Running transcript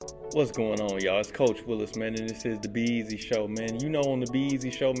What's going on, y'all? It's Coach Willis, man, and this is the Be Easy Show, man. You know, on the Be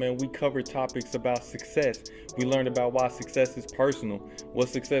Easy Show, man, we cover topics about success. We learned about why success is personal, what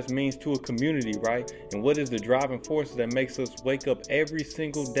success means to a community, right? And what is the driving force that makes us wake up every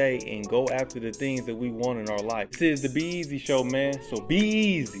single day and go after the things that we want in our life. This is the Be Easy Show, man, so be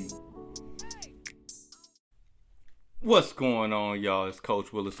easy. What's going on, y'all? It's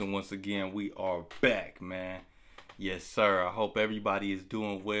Coach Willis, and once again, we are back, man. Yes, sir. I hope everybody is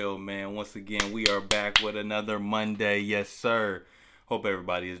doing well, man. Once again, we are back with another Monday. Yes, sir. Hope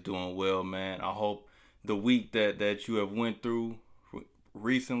everybody is doing well, man. I hope the week that you have went through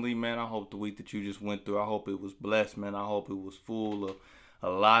recently, man, I hope the week that you just went through, I hope it was blessed, man. I hope it was full of a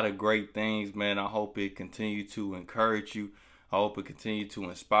lot of great things, man. I hope it continued to encourage you. I hope it continued to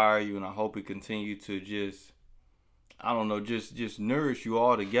inspire you, and I hope it continued to just nourish you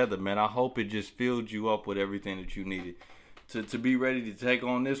all together, man. I hope it just filled you up with everything that you needed to be ready to take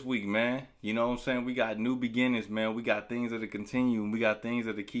on this week, man. You know what I'm saying? We got new beginnings, man. We got things that continue, and we got things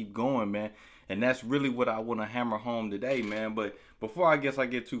that keep going, man. And that's really what I want to hammer home today, man. But before I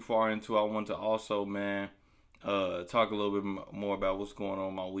get too far into it, I want to also, man, talk a little bit more about what's going on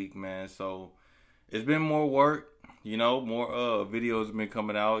in my week, man. So it's been more work. You know, more videos have been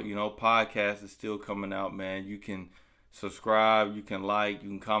coming out. You know, podcast is still coming out, man. You can subscribe, you can like, you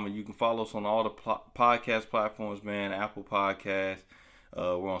can comment, you can follow us on all the podcast platforms, man. Apple Podcasts,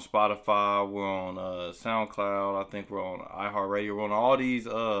 we're on Spotify, we're on SoundCloud, I think we're on iHeartRadio, we're on all these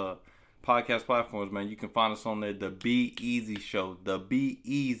podcast platforms, man. You can find us on there, the Be Easy Show, the Be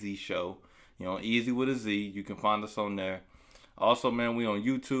Easy Show, you know, easy with a Z. You can find us on there. Also, man, we on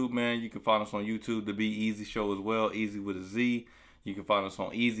YouTube, man. You can find us on YouTube, the Be Easy Show as well, easy with a Z. You can find us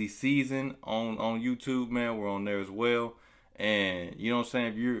on Eazy Season on YouTube, man. We're on there as well. And you know what I'm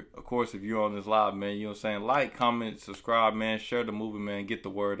saying? If you're on this live, man, you know what I'm saying? Like, comment, subscribe, man. Share the movie, man. Get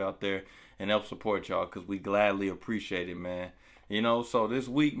the word out there and help support y'all, because we gladly appreciate it, man. You know, so this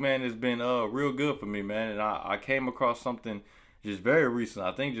week, man, has been real good for me, man. And I came across something just very recent.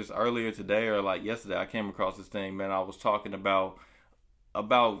 I think just earlier today or like yesterday, I came across this thing, man. I was talking about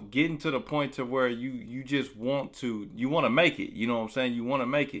getting to the point to where you just want to make it. You know what I'm saying? You want to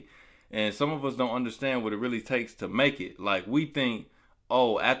make it. And some of us don't understand what it really takes to make it. Like, we think,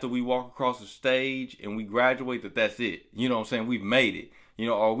 oh, after we walk across the stage and we graduate, that's it. You know what I'm saying? We've made it. You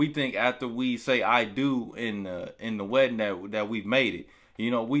know, or we think after we say I do in the wedding that we've made it. You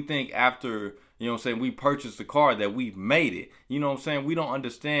know, we think after, you know what I'm saying, we purchased the car that we've made it. You know what I'm saying? We don't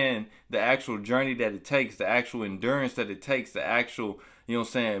understand the actual journey that it takes, the actual endurance that it takes, the actual, you know what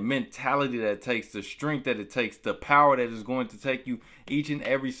I'm saying, mentality that it takes, the strength that it takes, the power that is going to take you each and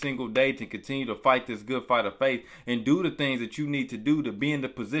every single day to continue to fight this good fight of faith and do the things that you need to do to be in the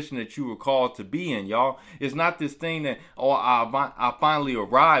position that you were called to be in, y'all. It's not this thing that, oh, I finally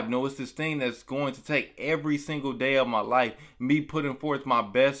arrived. No, it's this thing that's going to take every single day of my life, me putting forth my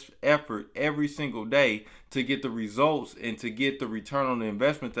best effort every single day to get the results and to get the return on the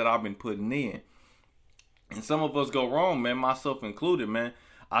investment that I've been putting in. And some of us go wrong, man, myself included, man.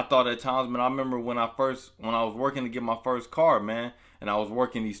 I thought at times, man, I remember when I was working to get my first car, man, and I was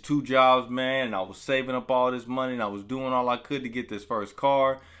working these 2 jobs, man, and I was saving up all this money, and I was doing all I could to get this first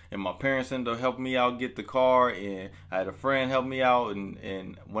car, and my parents ended up helping me out get the car, and I had a friend help me out,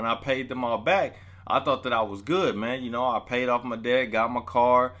 and when I paid them all back, I thought that I was good, man. You know, I paid off my debt, got my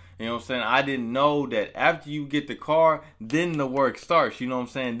car. You know what I'm saying? I didn't know that after you get the car, then the work starts. You know what I'm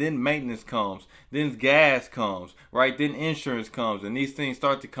saying? Then maintenance comes. Then gas comes, right? Then insurance comes. And these things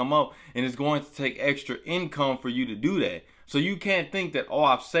start to come up. And it's going to take extra income for you to do that. So you can't think that, oh,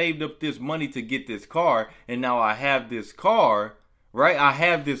 I've saved up this money to get this car. And now I have this car, right? I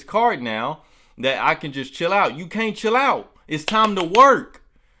have this car now that I can just chill out. You can't chill out. It's time to work.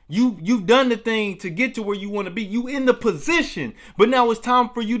 You've done the thing to get to where you want to be. You in the position. But now it's time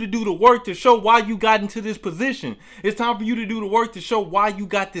for you to do the work to show why you got into this position. It's time for you to do the work to show why you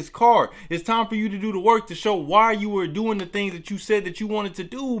got this car. It's time for you to do the work to show why you were doing the things that you said that you wanted to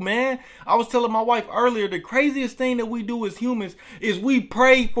do, man. I was telling my wife earlier, the craziest thing that we do as humans is we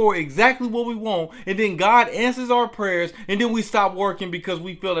pray for exactly what we want, and then God answers our prayers, and then we stop working because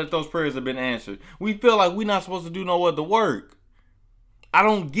we feel that those prayers have been answered. We feel like we're not supposed to do no other work. I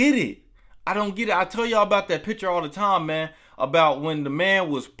don't get it. I tell y'all about that picture all the time, man, about when the man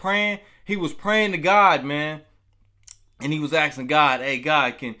was praying. He was praying to God, man. And he was asking God, hey,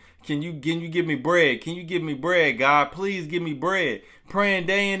 God, can you give me bread? Can you give me bread, God? Please give me bread. Praying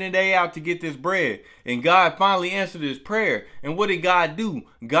day in and day out to get this bread. And God finally answered his prayer. And what did God do?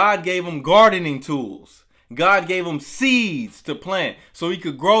 God gave him gardening tools. God gave him seeds to plant so he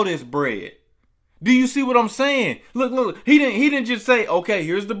could grow this bread. Do you see what I'm saying? Look. He didn't just say, okay,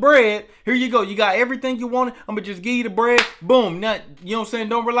 here's the bread. Here you go. You got everything you wanted. I'm going to just give you the bread. Boom. Not, you know what I'm saying?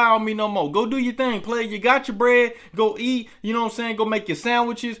 Don't rely on me no more. Go do your thing, player. You got your bread. Go eat. You know what I'm saying? Go make your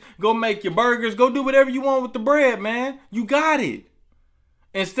sandwiches. Go make your burgers. Go do whatever you want with the bread, man. You got it.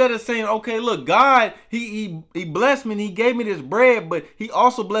 Instead of saying, okay, look, God, he blessed me and he gave me this bread, but he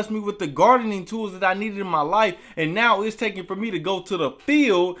also blessed me with the gardening tools that I needed in my life. And now it's taking for me to go to the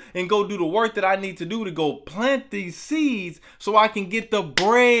field and go do the work that I need to do to go plant these seeds so I can get the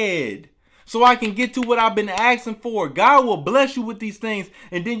bread. So I can get to what I've been asking for. God will bless you with these things.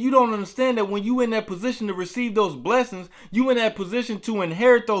 And then you don't understand that when you in that position to receive those blessings, you in that position to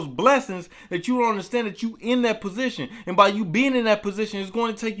inherit those blessings, that you don't understand that you in that position. And by you being in that position, it's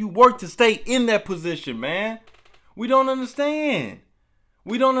going to take you work to stay in that position, man. We don't understand.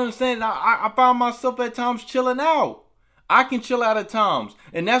 We don't understand. I find myself at times chilling out. I can chill out at times.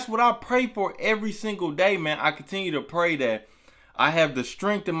 And that's what I pray for every single day, man. I continue to pray that I have the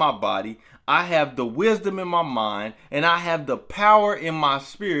strength in my body, I have the wisdom in my mind, and I have the power in my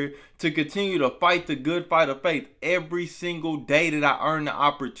spirit to continue to fight the good fight of faith every single day that I earn the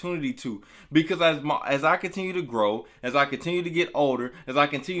opportunity to. Because as I continue to grow, as I continue to get older, as I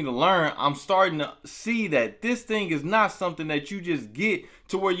continue to learn, I'm starting to see that this thing is not something that you just get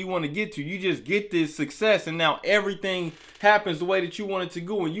to where you want to get to. You just get this success and now everything happens the way that you want it to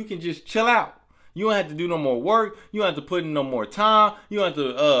go and you can just chill out. You don't have to do no more work. You don't have to put in no more time. You don't have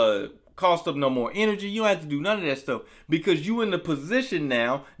to cost up no more energy. You don't have to do none of that stuff because you in the position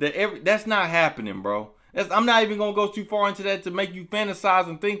now that that's not happening, bro. I'm not even going to go too far into that to make you fantasize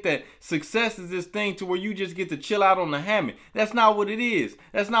and think that success is this thing to where you just get to chill out on the hammock. That's not what it is.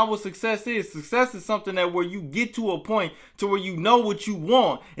 That's not what success is. Success is something that where you get to a point to where you know what you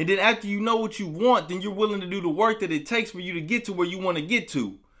want. And then after you know what you want, then you're willing to do the work that it takes for you to get to where you want to get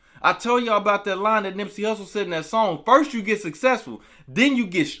to. I told y'all about that line that Nipsey Hussle said in that song. First you get successful, then you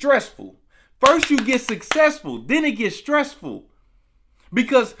get stressful. First you get successful, then it gets stressful.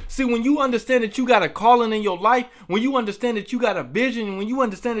 Because, see, when you understand that you got a calling in your life, when you understand that you got a vision, when you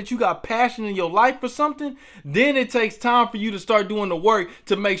understand that you got passion in your life for something, then it takes time for you to start doing the work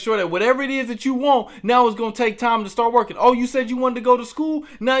to make sure that whatever it is that you want, now it's going to take time to start working. Oh, you said you wanted to go to school?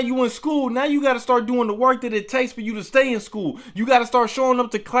 Now you in school. Now you got to start doing the work that it takes for you to stay in school. You got to start showing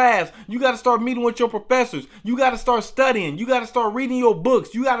up to class. You got to start meeting with your professors. You got to start studying. You got to start reading your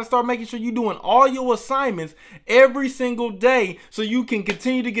books. You got to start making sure you're doing all your assignments every single day so you can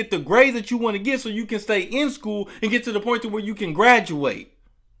continue to get the grades that you want to get so you can stay in school and get to the point to where you can graduate.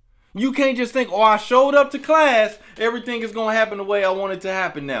 You can't just think, oh, I showed up to class, everything is going to happen the way I want it to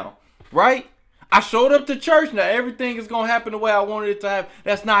happen now, right? I showed up to church, now everything is going to happen the way I wanted it to happen.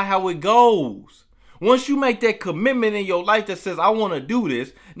 That's not how it goes. Once you make that commitment in your life that says, I want to do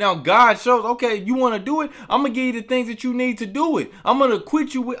this, now God shows, okay, you want to do it? I'm going to give you the things that you need to do it. I'm going to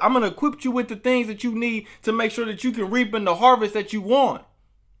equip you with the things that you need to make sure that you can reap in the harvest that you want.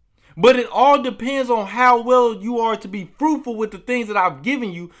 But it all depends on how well you are to be fruitful with the things that I've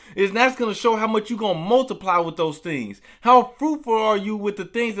given you. And that's going to show how much you're going to multiply with those things. How fruitful are you with the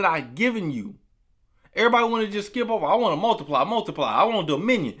things that I've given you? Everybody want to just skip over. I want to multiply. I want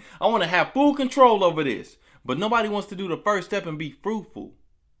dominion. I want to have full control over this. But nobody wants to do the first step and be fruitful.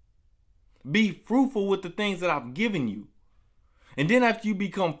 Be fruitful with the things that I've given you. And then after you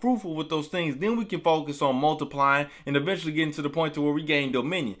become fruitful with those things, then we can focus on multiplying and eventually getting to the point to where we gain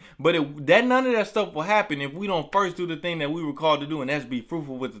dominion. But none of that stuff will happen if we don't first do the thing that we were called to do, and that's be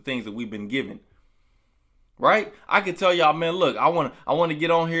fruitful with the things that we've been given. Right? I can tell y'all, man, look, I want to get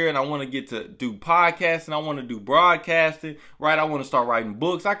on here and I want to get to do podcasting. I want to do broadcasting, right? I want to start writing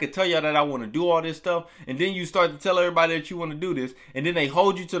books. I could tell y'all that I want to do all this stuff. And then you start to tell everybody that you want to do this. And then they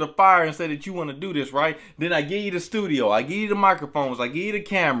hold you to the fire and say that you want to do this, right? Then I give you the studio. I give you the microphones. I give you the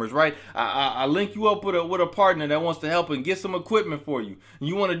cameras, right? I link you up with a partner that wants to help and get some equipment for you. And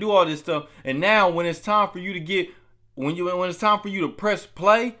you want to do all this stuff. And now when it's time for you to when it's time for you to press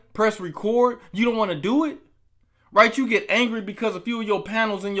play, press record, you don't want to do it. Right? You get angry because a few of your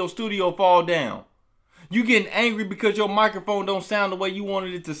panels in your studio fall down. You getting angry because your microphone don't sound the way you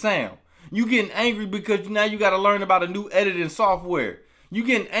wanted it to sound. You getting angry because now you got to learn about a new editing software. You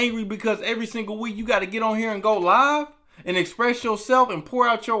getting angry because every single week you got to get on here and go live and express yourself and pour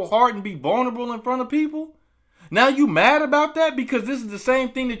out your heart and be vulnerable in front of people. Now you mad about that because this is the same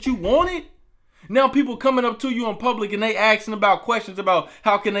thing that you wanted? Now people coming up to you in public and they asking about questions about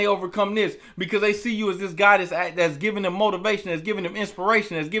how can they overcome this because they see you as this guy that's giving them motivation, that's giving them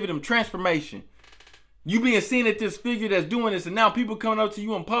inspiration, that's giving them transformation. You being seen at this figure that's doing this, and now people coming up to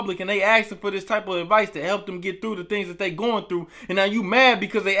you in public and they asking for this type of advice to help them get through the things that they going through. And now you mad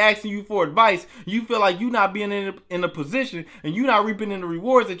because they asking you for advice. You feel like you not being in a position and you not reaping in the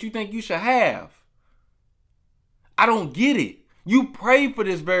rewards that you think you should have. I don't get it. You prayed for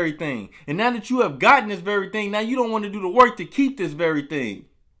this very thing. And now that you have gotten this very thing, now you don't want to do the work to keep this very thing.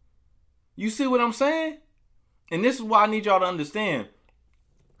 You see what I'm saying? And this is why I need y'all to understand.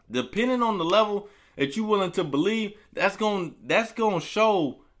 Depending on the level that you willing to believe, that's going to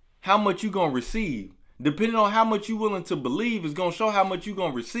show how much you're going to receive. Depending on how much you're willing to believe is going to show how much you're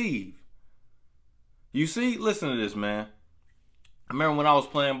going to receive. You see? Listen to this, man. I remember when I was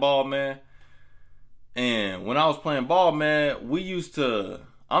playing ball, man. And when I was playing ball, man,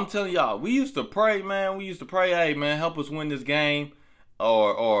 I'm telling y'all, we used to pray, man. We used to pray, hey, man, help us win this game.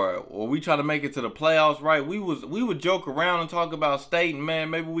 Or we try to make it to the playoffs, right? We would joke around and talk about state, and man,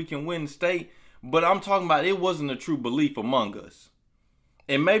 maybe we can win state. But I'm talking about it wasn't a true belief among us.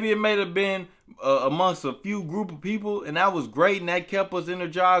 And maybe it may have been amongst a few group of people, and that was great, and that kept us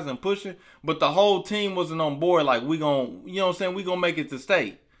energized and pushing. But the whole team wasn't on board like we going to make it to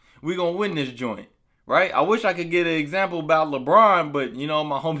state. We going to win this joint, right? I wish I could get an example about LeBron, but,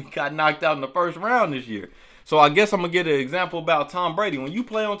 my homie got knocked out in the first round this year. So I guess I'm going to get an example about Tom Brady. When you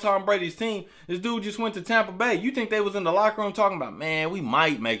play on Tom Brady's team, this dude just went to Tampa Bay. You think they was in the locker room talking about, man, we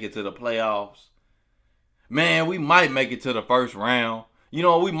might make it to the playoffs. Man, we might make it to the first round.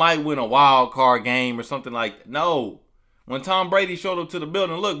 We might win a wild card game or something like that. No. When Tom Brady showed up to the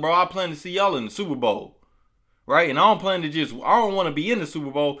building, look, bro, I plan to see y'all in the Super Bowl. Right? And I don't want to be in the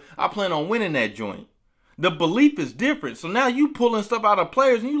Super Bowl. I plan on winning that joint. The belief is different. So now you pulling stuff out of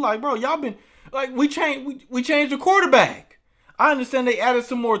players and you like, bro, y'all been, like, we changed the quarterback. I understand they added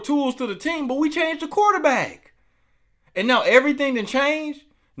some more tools to the team, but we changed the quarterback. And now everything done changed?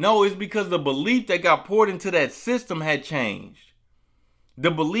 No, it's because the belief that got poured into that system had changed.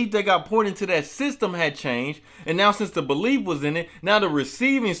 The belief that got poured into that system had changed. And now since the belief was in it, now the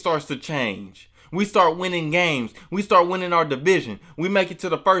receiving starts to change. We start winning games. We start winning our division. We make it to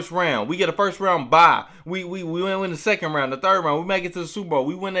the first round. We get a first round bye. We win the second round, the third round. We make it to the Super Bowl.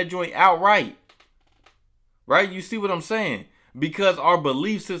 We win that joint outright. Right? You see what I'm saying? Because our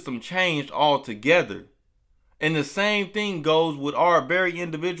belief system changed altogether. And the same thing goes with our very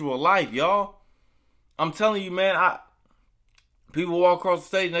individual life, y'all. I'm telling you, man, people walk across the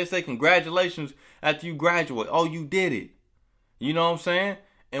stage and they say congratulations after you graduate. Oh, you did it. You know what I'm saying?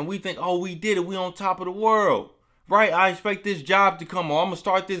 And we think, oh, we did it. We on top of the world. Right? I expect this job to come, or I'm going to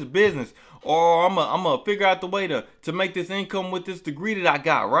start this business, or I'm going to figure out the way to make this income with this degree that I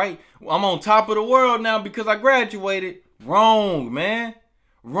got, right? I'm on top of the world now because I graduated. Wrong, man.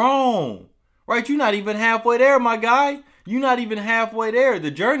 Wrong. Right? You're not even halfway there, my guy. You're not even halfway there.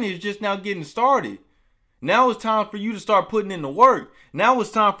 The journey is just now getting started. Now it's time for you to start putting in the work. Now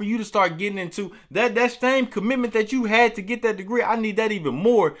it's time for you to start getting into that same commitment that you had to get that degree. I need that even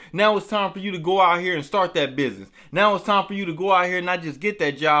more. Now it's time for you to go out here and start that business. Now it's time for you to go out here and not just get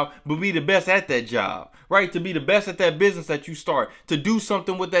that job, but be the best at that job, right? To be the best at that business that you start, to do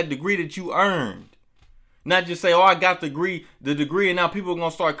something with that degree that you earned. Not just say, oh, I got the degree, and now people are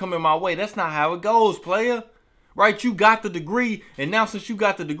going to start coming my way. That's not how it goes, player. Right? You got the degree, and now since you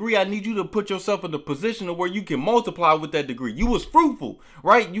got the degree, I need you to put yourself in the position of where you can multiply with that degree. You was fruitful,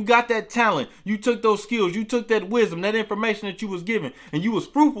 right? You got that talent. You took those skills. You took that wisdom, that information that you was given, and you was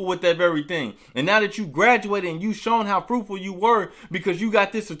fruitful with that very thing. And now that you graduated and you shown how fruitful you were because you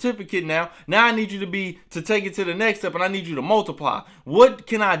got this certificate now I need you to take it to the next step, and I need you to multiply. What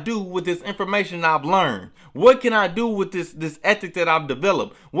can I do with this information I've learned? What can I do with this ethic that I've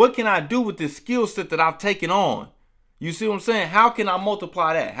developed? What can I do with this skill set that I've taken on? You see what I'm saying? How can I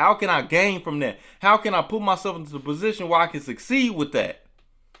multiply that? How can I gain from that? How can I put myself into the position where I can succeed with that?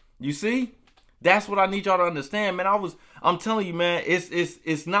 You see? That's what I need y'all to understand, man. I'm telling you, man,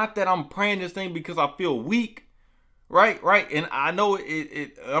 it's not that I'm praying this thing because I feel weak. Right? And I know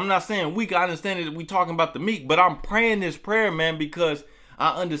I'm not saying weak. I understand that we talking about the meek, but I'm praying this prayer, man, because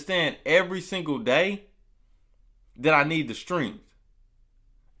I understand every single day that I need the strength.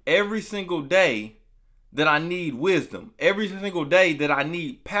 Every single day that I need wisdom. Every single day that I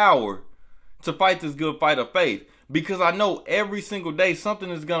need power to fight this good fight of faith. Because I know every single day something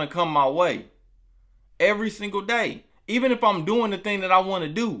is going to come my way. Every single day. Even if I'm doing the thing that I want to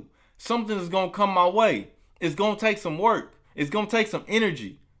do, something is going to come my way. It's going to take some work. It's going to take some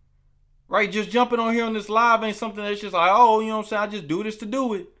energy. Right? Just jumping on here on this live ain't something that's just like, oh, you know what I'm saying? I just do this to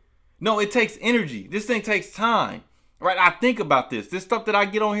do it. No, it takes energy. This thing takes time. Right, I think about this. This stuff that I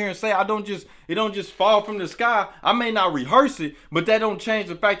get on here and say, it don't just fall from the sky. I may not rehearse it, but that don't change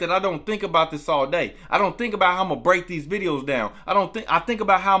the fact that I don't think about this all day. I don't think about how I'm gonna break these videos down. I think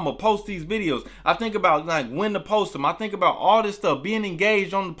about how I'm gonna post these videos. I think about like when to post them. I think about all this stuff, being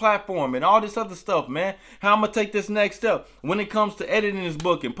engaged on the platform and all this other stuff, man. How I'm gonna take this next step when it comes to editing this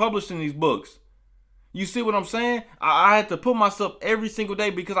book and publishing these books. You see what I'm saying? I had to put myself every single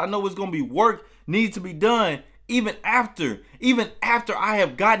day because I know it's gonna be work needs to be done. Even after I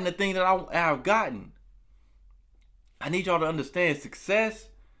have gotten the thing that I have gotten. I need y'all to understand success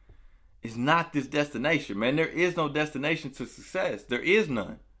is not this destination, man. There is no destination to success. There is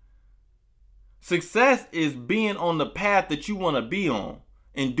none. Success is being on the path that you want to be on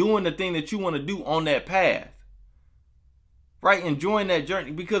and doing the thing that you want to do on that path. Right? Enjoying that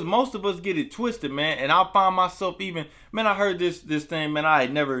journey, because most of us get it twisted, man. And I find myself I heard this thing, man. I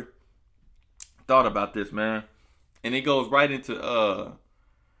had never thought about this, man. And it goes right into line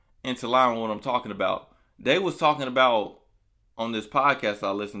with what I'm talking about. They was talking about on this podcast I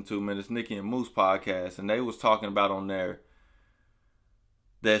listened to, man, it's Nikki and Moose podcast, and they was talking about on there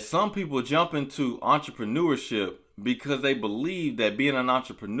that some people jump into entrepreneurship because they believe that being an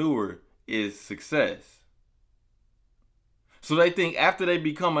entrepreneur is success. So they think after they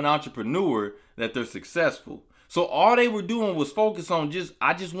become an entrepreneur that they're successful. So all they were doing was focus on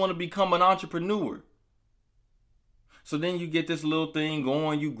I just want to become an entrepreneur. So then you get this little thing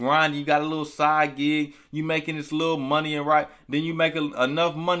going, you grind, you got a little side gig, you making this little money and then you make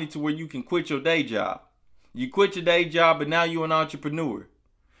enough money to where you can quit your day job. You quit your day job, but now you're an entrepreneur.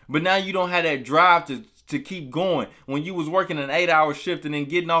 But now you don't have that drive to keep going. When you was working an 8-hour shift and then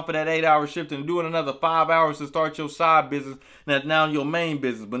getting off of that 8-hour shift and doing another 5 hours to start your side business, that's now your main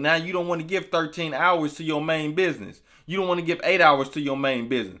business. But now you don't want to give 13 hours to your main business. You don't want to give 8 hours to your main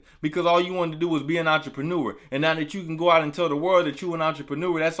business because all you wanted to do was be an entrepreneur. And now that you can go out and tell the world that you're an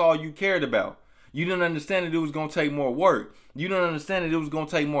entrepreneur, that's all you cared about. You didn't understand that it was going to take more work. You didn't understand that it was going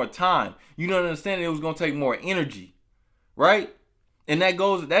to take more time. You didn't understand that it was going to take more energy. Right? And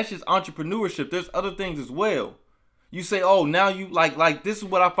that's just entrepreneurship. There's other things as well. You say, oh, now you like this is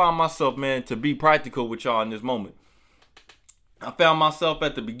what I found myself, man, to be practical with y'all in this moment. I found myself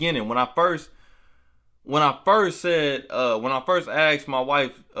at the beginning when I first asked my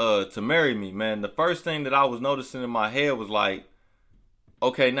wife to marry me, man, the first thing that I was noticing in my head was like,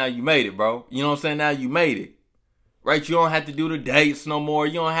 okay, now you made it, bro. You know what I'm saying? Now you made it. Right? You don't have to do the dates no more.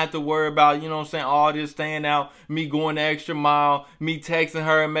 You don't have to worry about, you know what I'm saying, all this staying out, me going the extra mile, me texting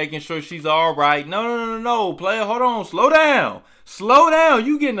her and making sure she's all right. No, player. Hold on. Slow down. Slow down.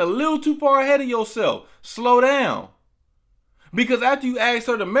 You getting a little too far ahead of yourself. Slow down. Because after you asked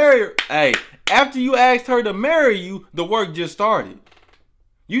her to marry you, the work just started.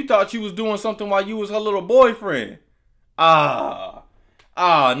 You thought you was doing something while you was her little boyfriend. Nah,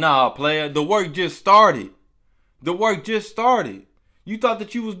 player. The work just started. The work just started. You thought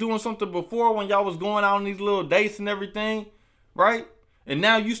that you was doing something before when y'all was going out on these little dates and everything, right? And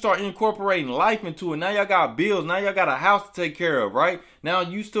now you start incorporating life into it. Now y'all got bills. Now y'all got a house to take care of, right? Now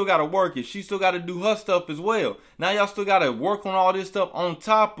you still got to work and she still got to do her stuff as well. Now y'all still got to work on all this stuff on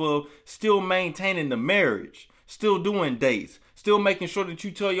top of still maintaining the marriage, still doing dates, still making sure that you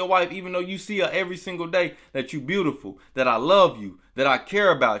tell your wife, even though you see her every single day, that you beautiful, that I love you, that I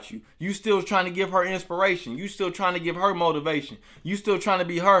care about you. You still trying to give her inspiration. You still trying to give her motivation. You still trying to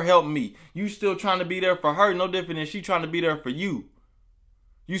be her help me. You still trying to be there for her, no different than she trying to be there for you.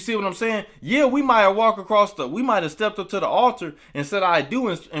 You see what I'm saying? Yeah, we might have stepped up to the altar and said I do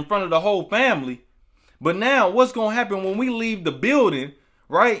in front of the whole family. But now what's going to happen when we leave the building,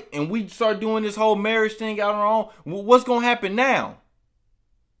 right? And we start doing this whole marriage thing out on our own. What's going to happen now?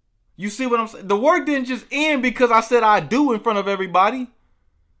 You see what I'm saying? The work didn't just end because I said I do in front of everybody.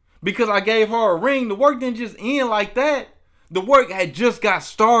 Because I gave her a ring. The work didn't just end like that. The work had just got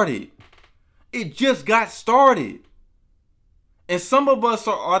started. It just got started. And some of us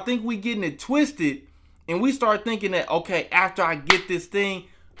I think we getting it twisted. And we start thinking that, okay, after I get this thing,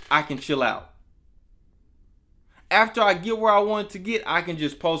 I can chill out. After I get where I want it to get, I can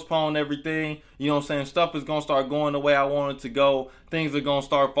just postpone everything. You know what I'm saying? Stuff is going to start going the way I want it to go. Things are going to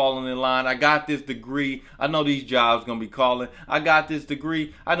start falling in line. I got this degree. I know these jobs going to be calling. I got this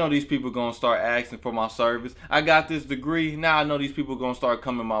degree. I know these people going to start asking for my service. I got this degree. Now I know these people going to start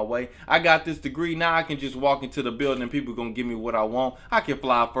coming my way. I got this degree. Now I can just walk into the building and people going to give me what I want. I can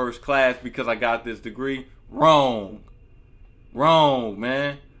fly first class because I got this degree. Wrong,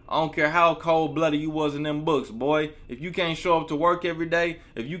 man. I don't care how cold-blooded you was in them books, boy. If you can't show up to work every day,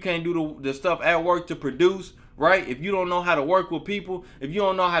 if you can't do the stuff at work to produce, right? If you don't know how to work with people, if you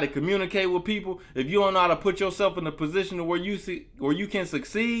don't know how to communicate with people, if you don't know how to put yourself in a position where you can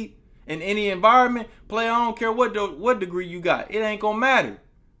succeed in any environment, player, I don't care what degree you got. It ain't gonna matter.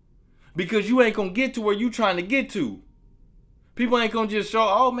 Because you ain't gonna get to where you trying to get to. People ain't gonna just show,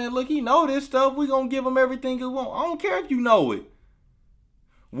 oh man, look, he know this stuff. We gonna give him everything he want. I don't care if you know it.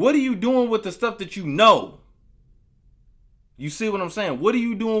 What are you doing with the stuff that you know? You see what I'm saying? What are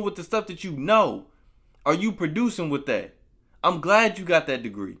you doing with the stuff that you know? Are you producing with that? I'm glad you got that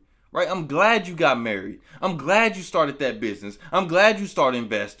degree, right? I'm glad you got married. I'm glad you started that business. I'm glad you started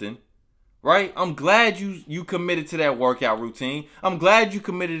investing, right? I'm glad you committed to that workout routine. I'm glad you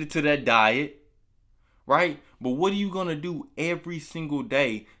committed to that diet, right? But what are you going to do every single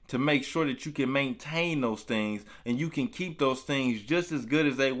day to make sure that you can maintain those things and you can keep those things just as good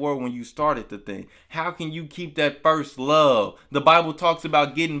as they were when you started the thing? How can you keep that first love? The Bible talks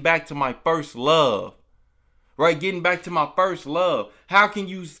about getting back to my first love, right? Getting back to my first love. How can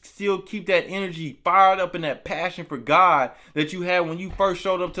you still keep that energy fired up and that passion for God that you had when you first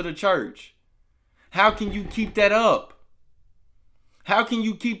showed up to the church? How can you keep that up? How can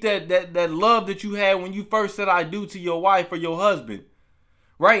you keep that love that you had when you first said I do to your wife or your husband?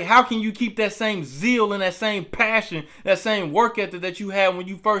 Right? How can you keep that same zeal and that same passion, that same work ethic that you had when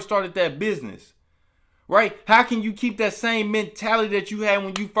you first started that business? Right? How can you keep that same mentality that you had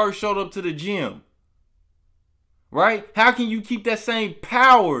when you first showed up to the gym? Right? How can you keep that same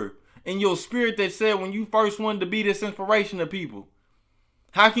power in your spirit that said when you first wanted to be this inspiration to people?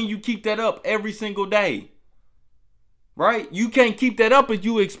 How can you keep that up every single day? Right? You can't keep that up if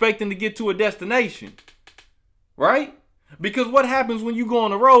you expecting to get to a destination. Right? Because what happens when you go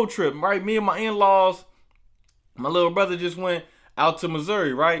on a road trip, right? Me and my in-laws, my little brother just went out to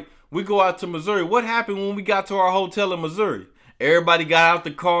Missouri, right? We go out to Missouri. What happened when we got to our hotel in Missouri? Everybody got out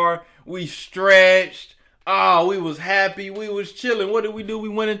the car. We stretched. Oh, we was happy. We was chilling. What did we do? We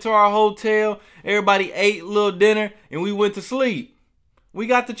went into our hotel. Everybody ate a little dinner and we went to sleep. We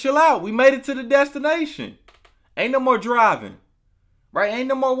got to chill out. We made it to the destination. Ain't no more driving, right? Ain't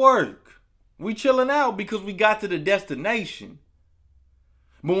no more work. We chilling out because we got to the destination.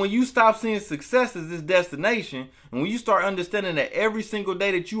 But when you stop seeing success as this destination, and when you start understanding that every single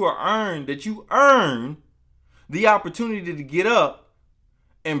day that you earn the opportunity to get up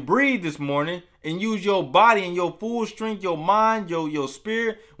and breathe this morning and use your body and your full strength, your mind, your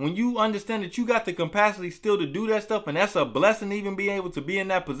spirit, when you understand that you got the capacity still to do that stuff, and that's a blessing to even be able to be in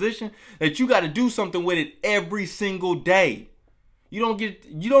that position, that you got to do something with it every single day. You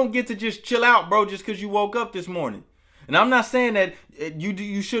don't get to just chill out, bro, just because you woke up this morning. And I'm not saying that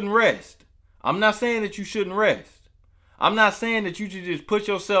you shouldn't rest. I'm not saying that you shouldn't rest. I'm not saying that you should just put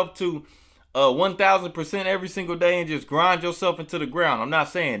yourself to 1,000% every single day and just grind yourself into the ground. I'm not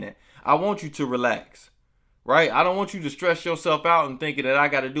saying that. I want you to relax, right? I don't want you to stress yourself out and thinking that I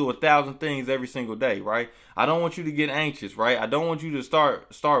got to do 1,000 things every single day, right? I don't want you to get anxious, right? I don't want you to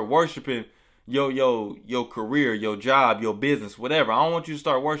start worshiping your career, your job, your business, whatever. I don't want you to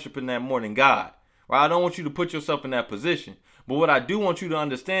start worshiping that more than God, right? I don't want you to put yourself in that position. But what I do want you to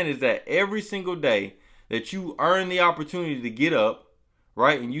understand is that every single day that you earn the opportunity to get up,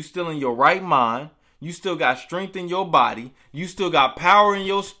 right, and you still in your right mind, you still got strength in your body, you still got power in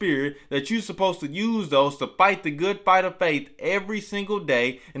your spirit, that you're supposed to use those to fight the good fight of faith every single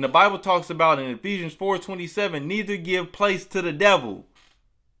day. And the Bible talks about in Ephesians 4:27, neither give place to the devil.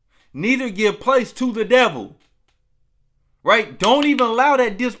 Neither give place to the devil. Right? Don't even allow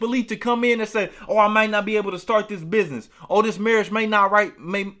that disbelief to come in and say, oh, I might not be able to start this business. Oh, this marriage may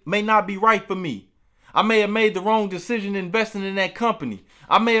not be right for me. I may have made the wrong decision investing in that company.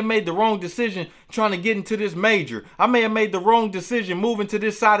 I may have made the wrong decision trying to get into this major. I may have made the wrong decision moving to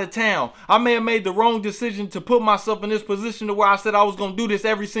this side of town. I may have made the wrong decision to put myself in this position to where I said I was going to do this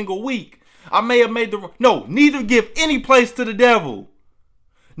every single week. I may have made neither give any place to the devil.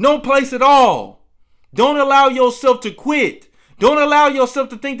 No place at all. Don't allow yourself to quit. Don't allow yourself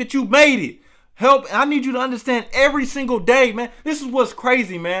to think that you made it. I need you to understand every single day, man. This is what's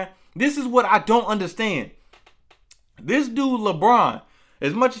crazy, man. This is what I don't understand. This dude, LeBron,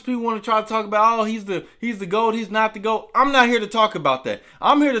 as much as people want to try to talk about, oh, he's the GOAT, he's not the GOAT. I'm not here to talk about that.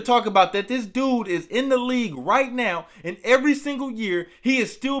 I'm here to talk about that this dude is in the league right now, and every single year, he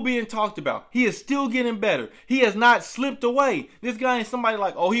is still being talked about. He is still getting better. He has not slipped away. This guy ain't somebody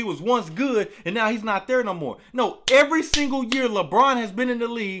like, oh, he was once good, and now he's not there no more. No, every single year LeBron has been in the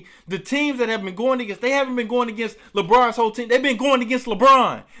league. The teams that have been going against, they haven't been going against LeBron's whole team. They've been going against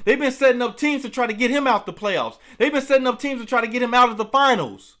LeBron. They've been setting up teams to try to get him out the playoffs. They've been setting up teams to try to get him out of the finals.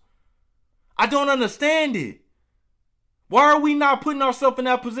 I don't understand it. Why are we not putting ourselves in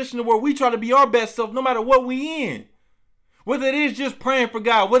that position where we try to be our best self no matter what we in? Whether it is just praying for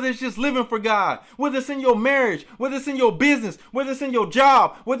God, whether it's just living for God, whether it's in your marriage, whether it's in your business, whether it's in your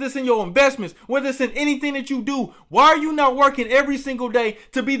job, whether it's in your investments, whether it's in anything that you do, why are you not working every single day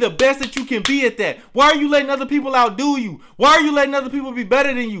to be the best that you can be at that? Why are you letting other people outdo you? Why are you letting other people be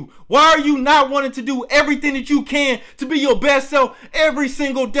better than you? Why are you not wanting to do everything that you can to be your best self every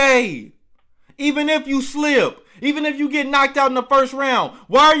single day? Even if you slip, even if you get knocked out in the first round,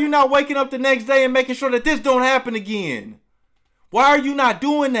 why are you not waking up the next day and making sure that this don't happen again? Why are you not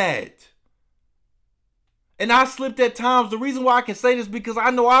doing that? And I slipped at times. The reason why I can say this is because I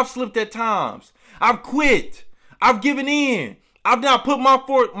know I've slipped at times. I've quit. I've given in. I've not put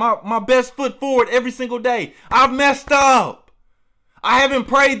my best foot forward every single day. I've messed up. I haven't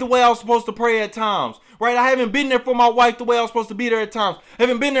prayed the way I was supposed to pray at times. Right? I haven't been there for my wife the way I was supposed to be there at times. I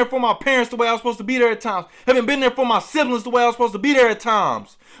haven't been there for my parents the way I was supposed to be there at times. I haven't been there for my siblings the way I was supposed to be there at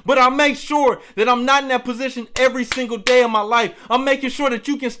times. But I make sure that I'm not in that position every single day of my life. I'm making sure that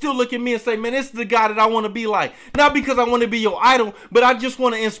you can still look at me and say, man, this is the guy that I want to be like. Not because I want to be your idol, but I just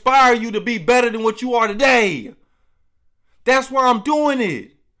want to inspire you to be better than what you are today. That's why I'm doing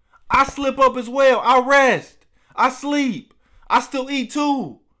it. I slip up as well. I rest. I sleep. I still eat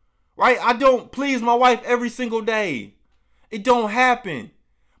too. Right? I don't please my wife every single day. It don't happen.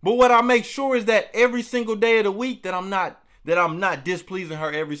 But what I make sure is that every single day of the week that I'm not displeasing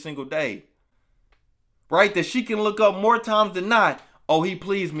her every single day. Right? That she can look up more times than not, oh, he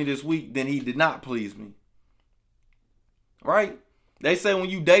pleased me this week than he did not please me. Right? They say when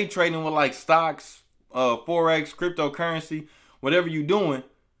you day trading with like stocks, Forex, cryptocurrency, whatever you doing,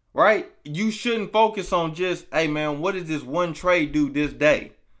 right? You shouldn't focus on just, hey man, what does this one trade do this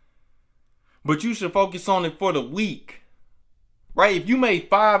day? But you should focus on it for the week. Right? If you made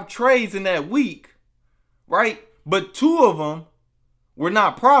 5 trades in that week, right? But 2 of them were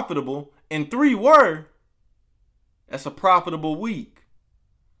not profitable and 3 were, that's a profitable week.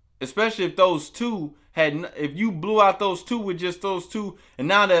 Especially if those 2 if you blew out those 2 with just those 2, and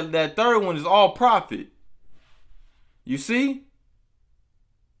now that third one is all profit. You see?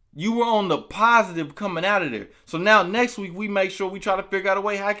 You were on the positive coming out of there. So now next week we make sure we try to figure out a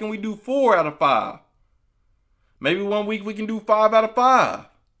way, how can we do 4 out of 5? Maybe one week we can do 5 out of 5.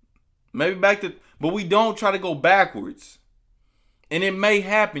 Maybe but we don't try to go backwards. And it may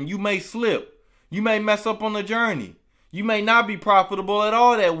happen. You may slip. You may mess up on the journey. You may not be profitable at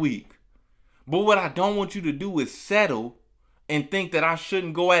all that week. But what I don't want you to do is settle and think that I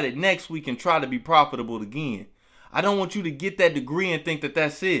shouldn't go at it next week and try to be profitable again. I don't want you to get that degree and think that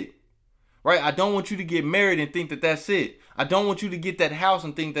that's it. Right? I don't want you to get married and think that that's it. I don't want you to get that house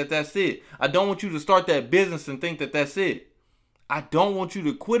and think that that's it. I don't want you to start that business and think that that's it. I don't want you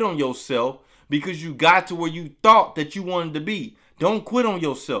to quit on yourself because you got to where you thought that you wanted to be. Don't quit on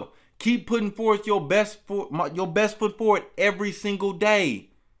yourself. Keep putting forth your best foot forward every single day.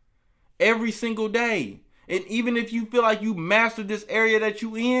 Every single day. And even if you feel like you mastered this area that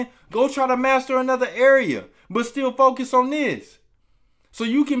you in, go try to master another area. But still focus on this. So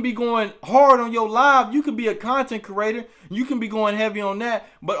you can be going hard on your live. You can be a content creator. You can be going heavy on that.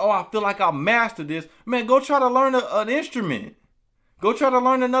 But, oh, I feel like I mastered this. Man, go try to learn an instrument. Go try to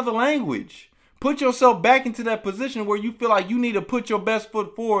learn another language. Put yourself back into that position where you feel like you need to put your best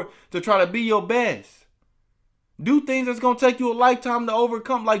foot forward to try to be your best. Do things that's going to take you a lifetime to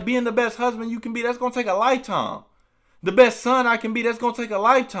overcome. Like being the best husband you can be, that's going to take a lifetime. The best son I can be, that's going to take a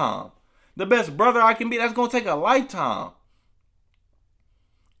lifetime. The best brother I can be, that's going to take a lifetime.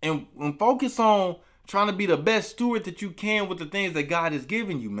 And focus on trying to be the best steward that you can with the things that God has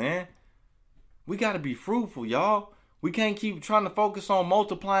given you, man. We got to be fruitful, y'all. We can't keep trying to focus on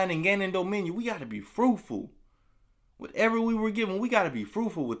multiplying and gaining dominion. We got to be fruitful. Whatever we were given, we got to be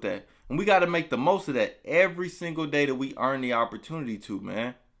fruitful with that. And we got to make the most of that every single day that we earn the opportunity to,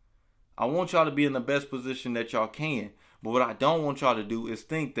 man. I want y'all to be in the best position that y'all can. But what I don't want y'all to do is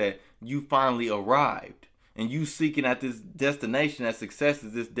think that you finally arrived and you seeking at this destination, that success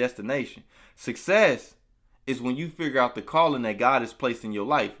is this destination. Success is when you figure out the calling that God has placed in your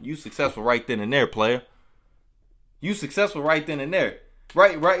life. You successful right then and there, player. You successful right then and there.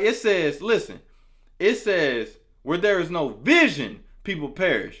 Right. It says, listen, it says where there is no vision, people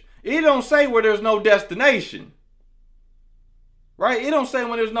perish. It don't say where there's no destination. Right? It don't say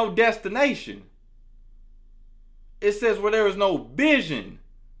when there's no destination. It says where there is no vision,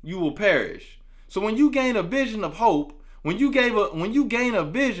 you will perish. So when you gain a vision of hope, when you gain a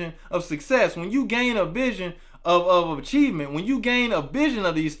vision of success, when you gain a vision of achievement, when you gain a vision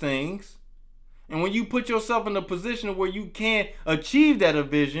of these things, and when you put yourself in a position where you can achieve that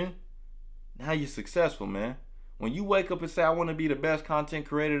vision, now you're successful, man. When you wake up and say, I want to be the best content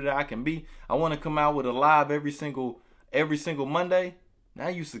creator that I can be, I want to come out with a live every single Monday, now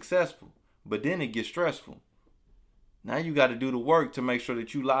you successful. But then it gets stressful. Now you got to do the work to make sure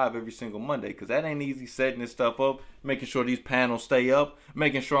that you live every single Monday, because that ain't easy, setting this stuff up, making sure these panels stay up,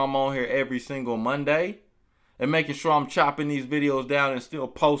 making sure I'm on here every single Monday, and making sure I'm chopping these videos down and still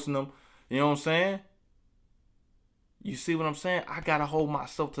posting them. You know what I'm saying? You see what I'm saying? I got to hold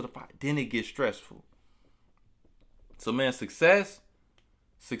myself to the fight. Then it gets stressful. So, man, success,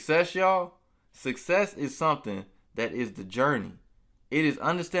 y'all, success is something that is the journey. It is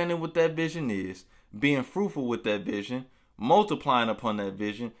understanding what that vision is, being fruitful with that vision, multiplying upon that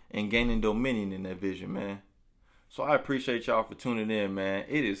vision, and gaining dominion in that vision, man. So I appreciate y'all for tuning in, man.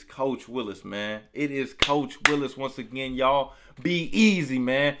 It is Coach Willis, man. It is Coach Willis once again, y'all. Be easy,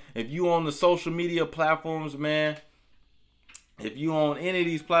 man. If you on the social media platforms, man, if you on any of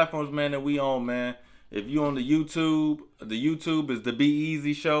these platforms, man, that we on, man, if you on the YouTube is the Be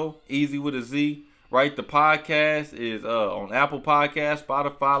Easy Show, Easy with a Z, right? The podcast is on Apple Podcasts,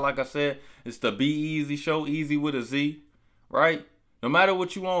 Spotify, like I said. It's the Be Easy Show, Easy with a Z, right? No matter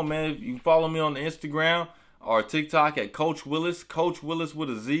what you want, man, if you follow me on the Instagram or TikTok at Coach Willis with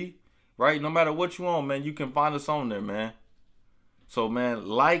a Z, right? No matter what you want, man, you can find us on there, man. So, man,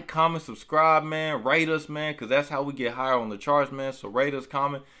 like, comment, subscribe, man. Rate us, man, because that's how we get higher on the charts, man. So rate us,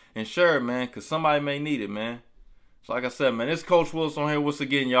 comment, and share it, man, because somebody may need it, man. So like I said, man, it's Coach Willis on here once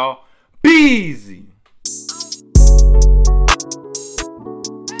again, y'all. Be easy.